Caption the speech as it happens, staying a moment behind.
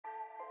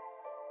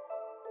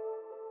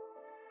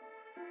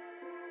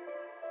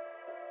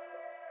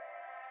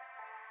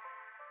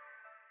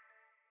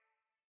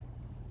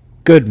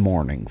Good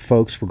morning,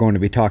 folks. We're going to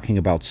be talking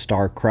about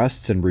star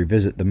crusts and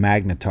revisit the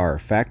magnetar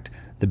effect.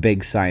 The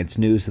big science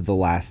news of the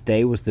last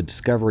day was the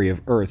discovery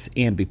of Earth's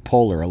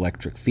ambipolar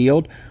electric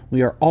field.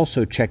 We are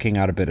also checking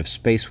out a bit of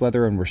space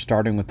weather, and we're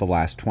starting with the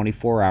last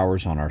 24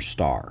 hours on our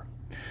star.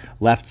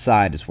 Left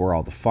side is where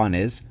all the fun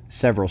is.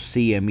 Several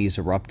CMEs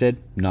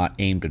erupted, not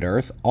aimed at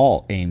Earth,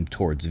 all aimed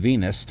towards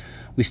Venus.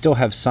 We still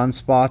have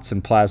sunspots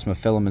and plasma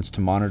filaments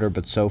to monitor,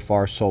 but so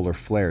far solar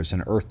flares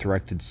and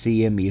Earth-directed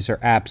CMEs are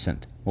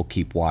absent. We'll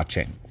keep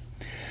watching.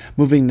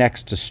 Moving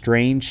next to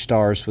strange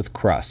stars with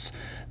crusts.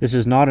 This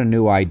is not a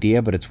new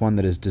idea, but it's one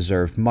that has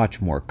deserved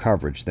much more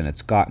coverage than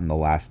it's gotten the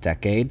last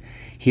decade.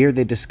 Here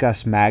they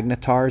discuss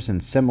magnetars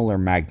and similar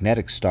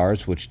magnetic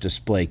stars which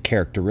display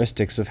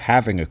characteristics of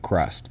having a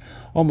crust,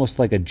 almost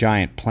like a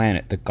giant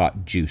planet that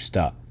got juiced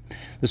up.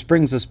 This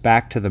brings us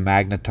back to the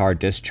magnetar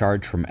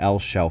discharge from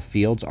L-shell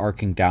fields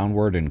arcing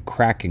downward and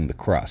cracking the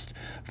crust.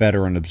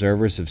 Veteran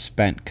observers have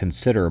spent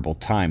considerable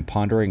time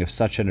pondering if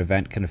such an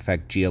event can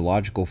affect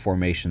geological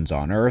formations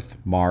on Earth,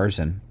 Mars,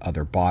 and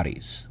other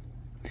bodies.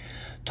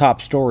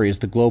 Top story is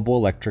the global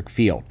electric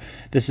field.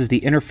 This is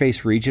the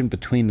interface region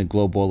between the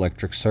global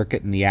electric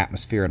circuit in the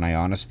atmosphere and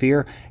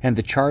ionosphere and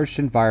the charged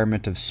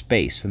environment of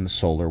space and the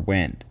solar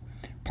wind.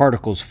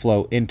 Particles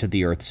flow into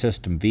the Earth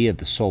system via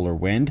the solar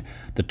wind.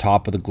 The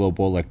top of the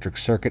global electric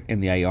circuit in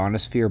the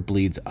ionosphere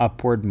bleeds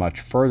upward much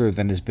further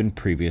than has been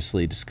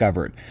previously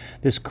discovered.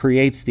 This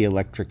creates the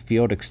electric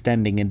field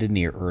extending into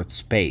near-Earth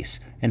space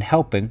and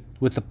helping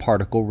with the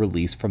particle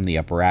release from the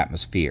upper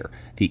atmosphere.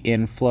 The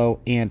inflow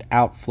and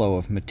outflow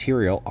of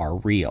material are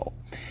real.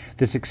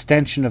 This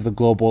extension of the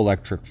global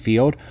electric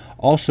field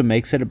also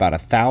makes it about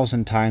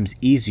 1,000 times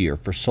easier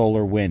for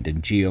solar wind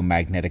and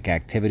geomagnetic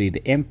activity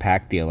to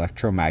impact the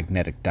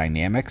electromagnetic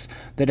dynamics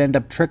that end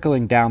up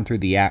trickling down through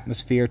the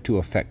atmosphere to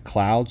affect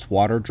clouds,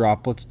 water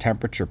droplets,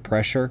 temperature,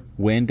 pressure,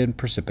 wind, and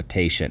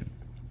precipitation.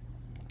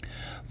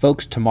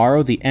 Folks,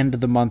 tomorrow the end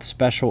of the month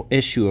special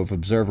issue of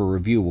Observer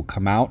Review will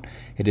come out.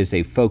 It is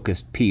a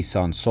focused piece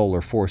on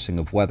solar forcing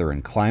of weather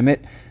and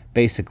climate,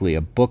 basically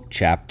a book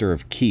chapter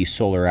of key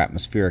solar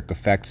atmospheric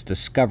effects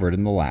discovered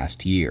in the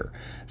last year.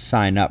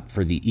 Sign up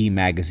for the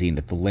e-magazine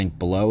at the link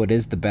below. It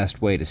is the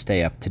best way to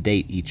stay up to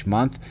date each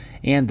month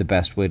and the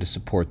best way to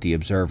support the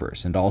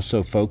observers. And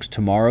also, folks,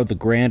 tomorrow the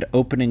grand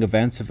opening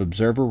events of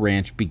Observer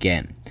Ranch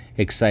begin.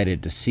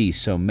 Excited to see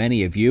so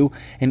many of you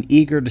and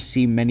eager to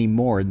see many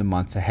more in the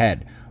months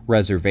ahead.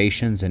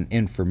 Reservations and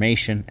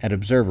information at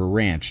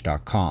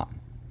observerranch.com.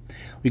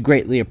 We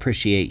greatly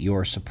appreciate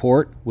your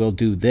support. We'll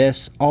do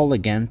this all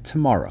again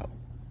tomorrow,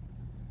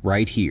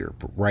 right here,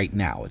 but right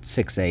now at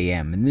 6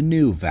 a.m. in the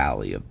new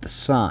Valley of the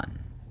Sun.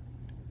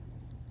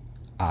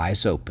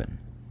 Eyes open,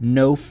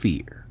 no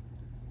fear.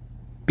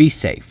 Be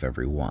safe,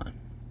 everyone.